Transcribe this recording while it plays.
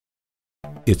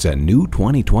It's a new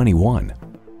 2021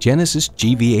 Genesis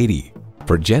GV80.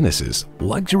 For Genesis,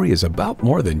 luxury is about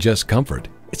more than just comfort.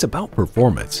 It's about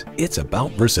performance, it's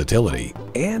about versatility,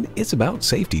 and it's about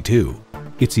safety too.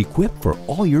 It's equipped for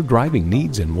all your driving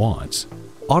needs and wants.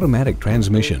 Automatic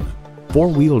transmission,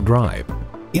 four-wheel drive,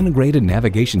 integrated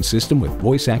navigation system with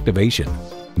voice activation,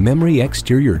 memory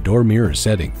exterior door mirror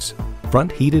settings,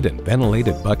 front heated and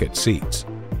ventilated bucket seats,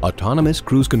 autonomous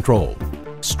cruise control,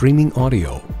 streaming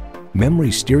audio,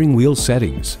 memory steering wheel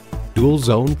settings, dual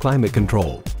zone climate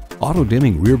control, auto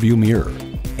dimming rear view mirror,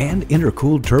 and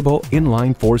intercooled turbo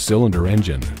inline 4-cylinder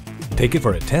engine. Take it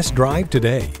for a test drive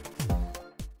today.